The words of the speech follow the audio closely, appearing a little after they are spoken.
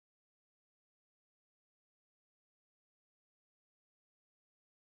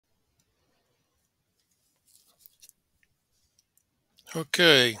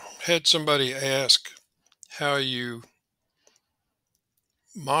Okay, had somebody ask how you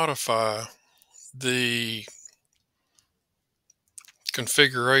modify the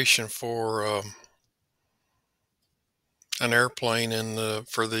configuration for an airplane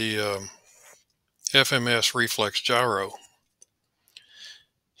for the FMS Reflex Gyro.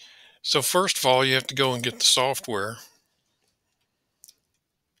 So first of all, you have to go and get the software.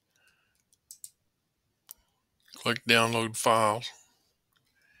 Click Download Files,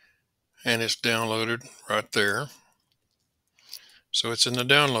 and it's downloaded right there. So it's in the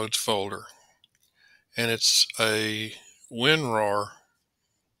Downloads folder, and it's a WinRAR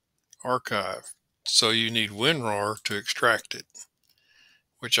archive. So you need WinRAR to extract it,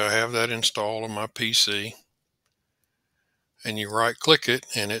 which I have that installed on my PC. And you right click it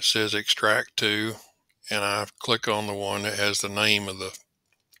and it says extract to, and I click on the one that has the name of the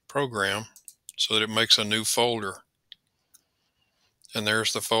program so that it makes a new folder, and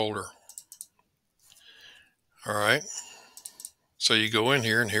there's the folder. All right, so you go in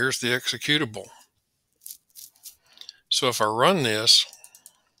here and here's the executable. So if I run this,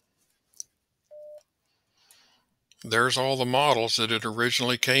 there's all the models that it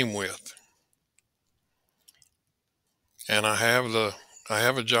originally came with, and I have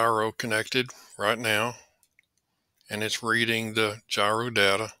a gyro connected right now, and it's reading the gyro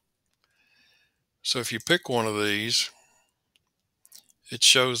data. So if you pick one of these, it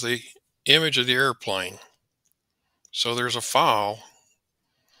shows the image of the airplane. So there's a file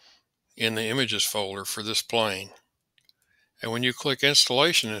in the images folder for this plane. And when you click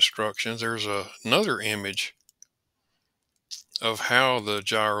installation instructions, there's another image of how the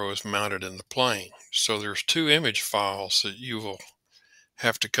gyro is mounted in the plane. So there's two image files that you will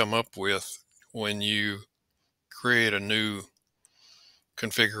have to come up with when you create a new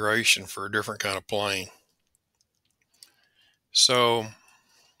configuration for a different kind of plane. So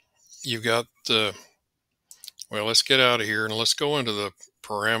you've got well, let's get out of here and let's go into the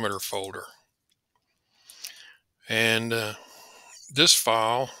parameter folder. And this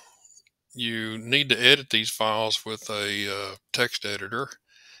file, you need to edit these files with a text editor,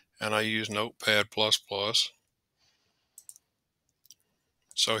 and I use Notepad++.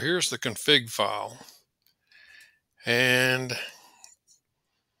 So here's the config file, and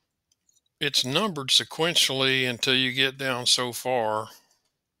it's numbered sequentially until you get down so far,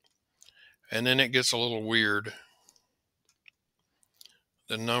 and then it gets a little weird.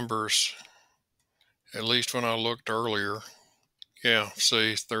 The numbers, at least when I looked earlier, yeah,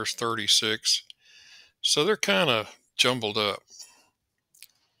 see, there's 36. So they're kind of jumbled up.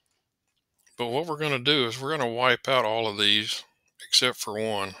 But what we're going to do is we're going to wipe out all of these except for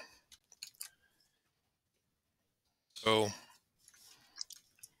one. So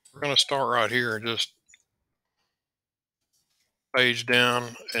we're going to start right here and just page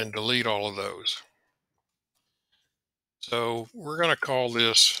down and delete all of those. So we're going to call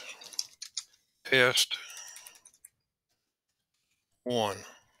this test 1.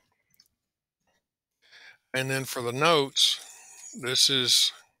 And then for the notes, this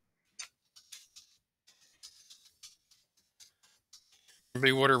is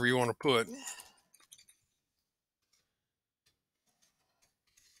be whatever you want to put.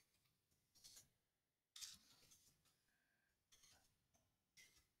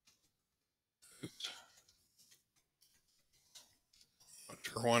 Oops. Not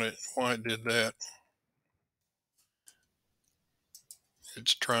sure why it did that.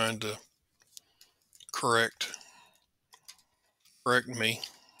 It's trying to correct me.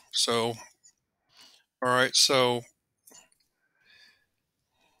 So, all right, so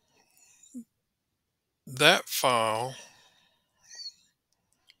that file,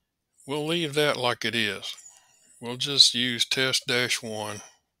 we'll leave that like it is. We'll just use test-1,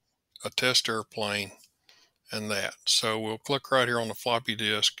 a test airplane, and that. So we'll click right here on the floppy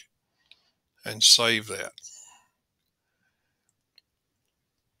disk and save that.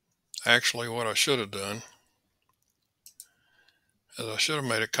 Actually, what I should have done is I should have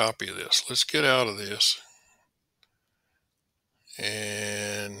made a copy of this. Let's get out of this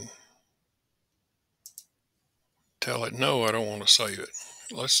and tell it no, I don't want to save it.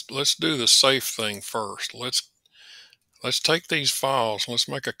 Let's do the safe thing first. Let's take these files, let's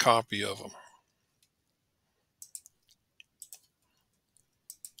make a copy of them.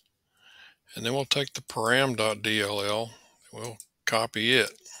 And then we'll take the param.dll, we'll copy it.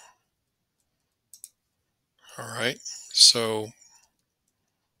 All right, so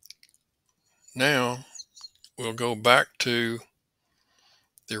now we'll go back to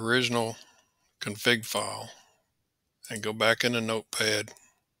the original config file and go back into Notepad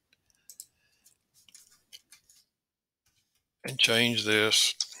and change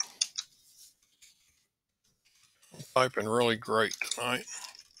this. I'm typing really great tonight.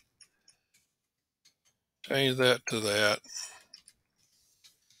 Change that to that.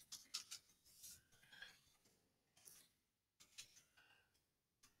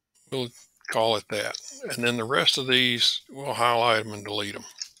 We'll call it that. And then the rest of these, we'll highlight them and delete them.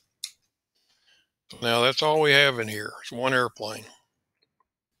 So now that's all we have in here. It's one airplane.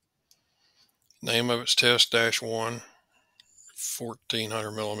 Name of it's test-1,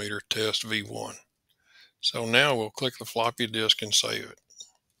 1400 millimeter test V1. So now we'll click the floppy disk and save it.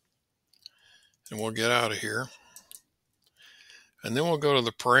 And we'll get out of here. And then we'll go to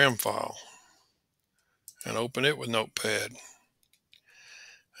the param file and open it with Notepad.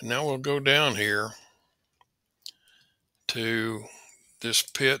 And now we'll go down here to this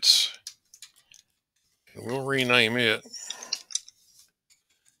PITS, and we'll rename it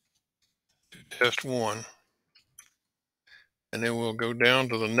to test 1. And then we'll go down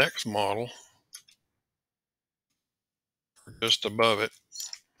to the next model, or just above it,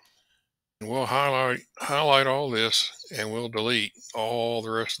 and we'll highlight all this, and we'll delete all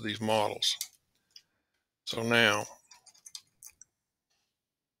the rest of these models. So now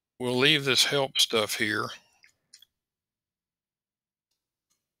we'll leave this help stuff here.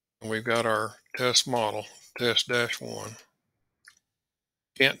 And we've got our test model, test-1.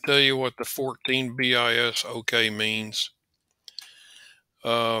 Can't tell you what the 14 BIS OK means.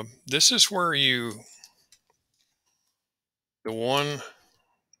 This is where the one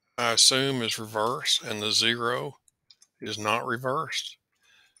I assume is reversed and the 0 is not reversed.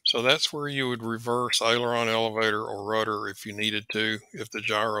 So that's where you would reverse aileron, elevator, or rudder if you needed to, if the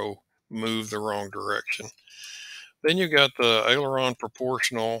gyro moved the wrong direction. Then you got the aileron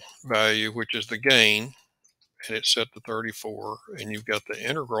proportional value, which is the gain, and it's set to 34. And you've got the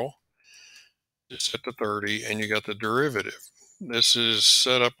integral, it's set to 30, and you got the derivative. This is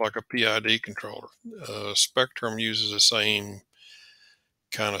set up like a PID controller. Spektrum uses the same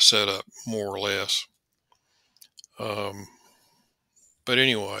kind of setup, more or less. But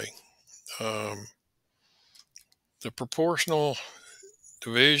anyway, the proportional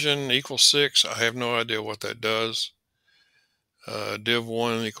division equals 6. I have no idea what that does. Div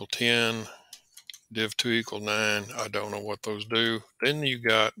 1 equal 10. Div 2 equal 9. I don't know what those do. Then you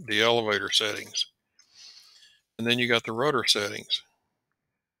got the elevator settings. And then you got the rudder settings.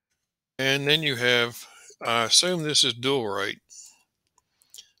 And then you have, I assume this is dual rate.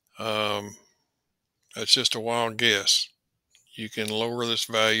 That's just a wild guess. You can lower this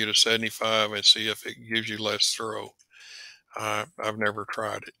value to 75 and see if it gives you less throw. I've never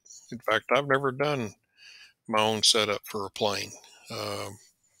tried it. In fact, I've never done my own setup for a plane. I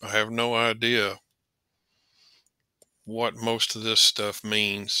have no idea what most of this stuff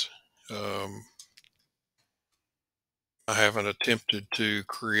means. I haven't attempted to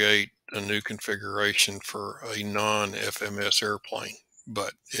create a new configuration for a non-FMS airplane,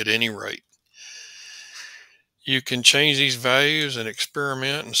 but at any rate, you can change these values and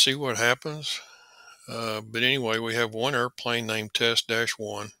experiment and see what happens. But anyway, we have one airplane named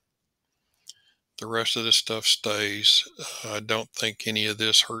test-1. The rest of this stuff stays. I don't think any of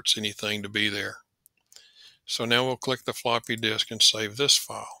this hurts anything to be there. So now we'll click the floppy disk and save this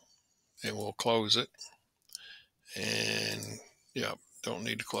file, and we'll close it. And yeah, don't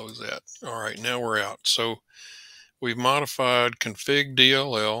need to close that. All right, now we're out. So we've modified config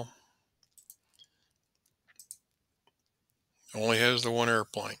DLL. Only has the one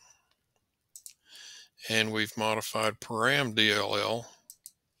airplane. And we've modified param DLL.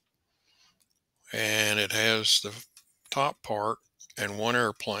 And it has the top part and one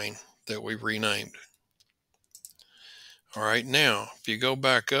airplane that we renamed. All right, now if you go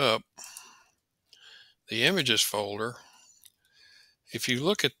back up, the images folder, if you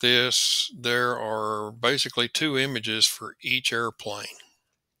look at this, there are basically 2 images for each airplane.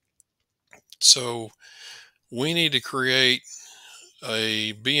 So we need to create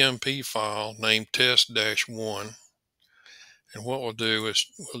a BMP file named test-1. And what we'll do is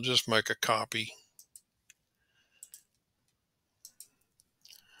we'll just make a copy.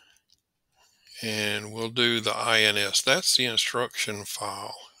 And we'll do the INS. That's the instruction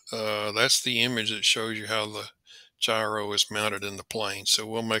file. That's the image that shows you how the gyro is mounted in the plane. So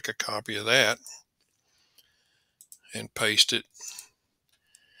we'll make a copy of that and paste it.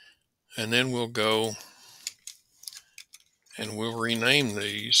 And then we'll go and we'll rename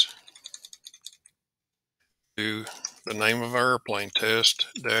these to the name of our airplane,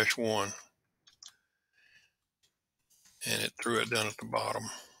 test-1. And it threw it down at the bottom.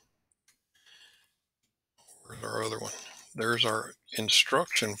 Where's our other one? There's our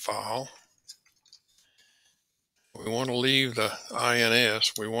instruction file. We want to leave the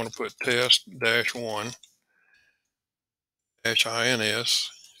INS. We want to put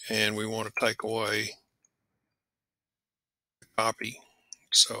test-1-INS, and we want to take away the copy.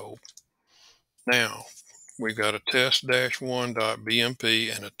 So now we've got a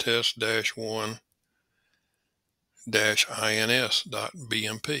test-1.bmp and a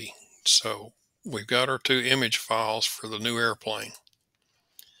test-1-ins.bmp. So we've got our two image files for the new airplane.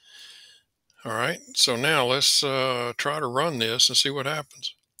 All right, so now let's try to run this and see what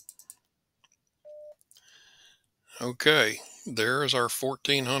happens. Okay, there's our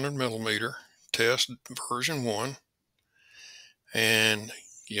 1400 millimeter test version 1. And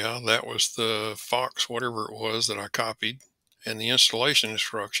yeah, that was the Fox, whatever it was that I copied. And the installation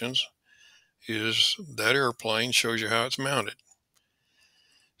instructions is that airplane, shows you how it's mounted.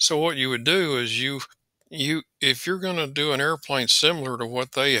 So what you would do is if you're going to do an airplane similar to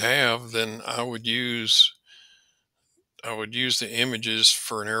what they have, then I would use the images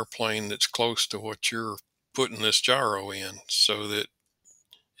for an airplane that's close to what you're putting this gyro in, so that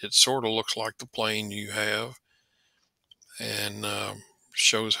it sort of looks like the plane you have, and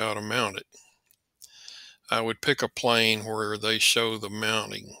shows how to mount it. I would pick a plane where they show the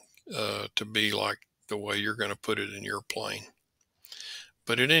mounting to be like the way you're going to put it in your plane.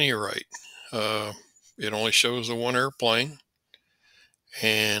 But at any rate, it only shows the one airplane,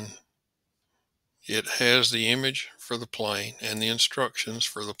 and it has the image for the plane and the instructions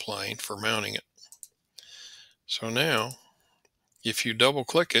for the plane for mounting it. So now, if you double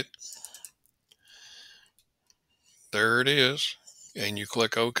click it, there it is, and you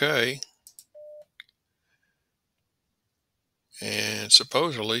click OK, and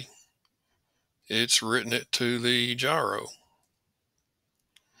supposedly it's written it to the gyro.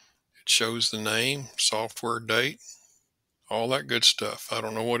 It shows the name, software date, all that good stuff. I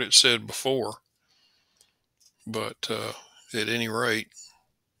don't know what it said before, but at any rate,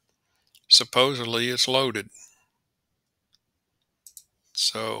 supposedly it's loaded.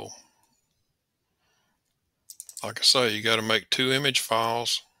 So, like I say, you got to make two image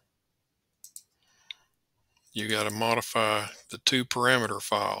files. You got to modify the two parameter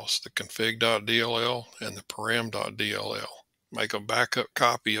files, the config.dll and the param.dll. Make a backup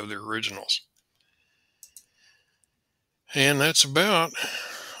copy of the originals. And that's about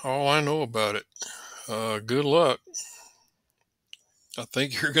all I know about it. Good luck. I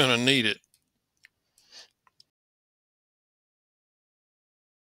think you're going to need it.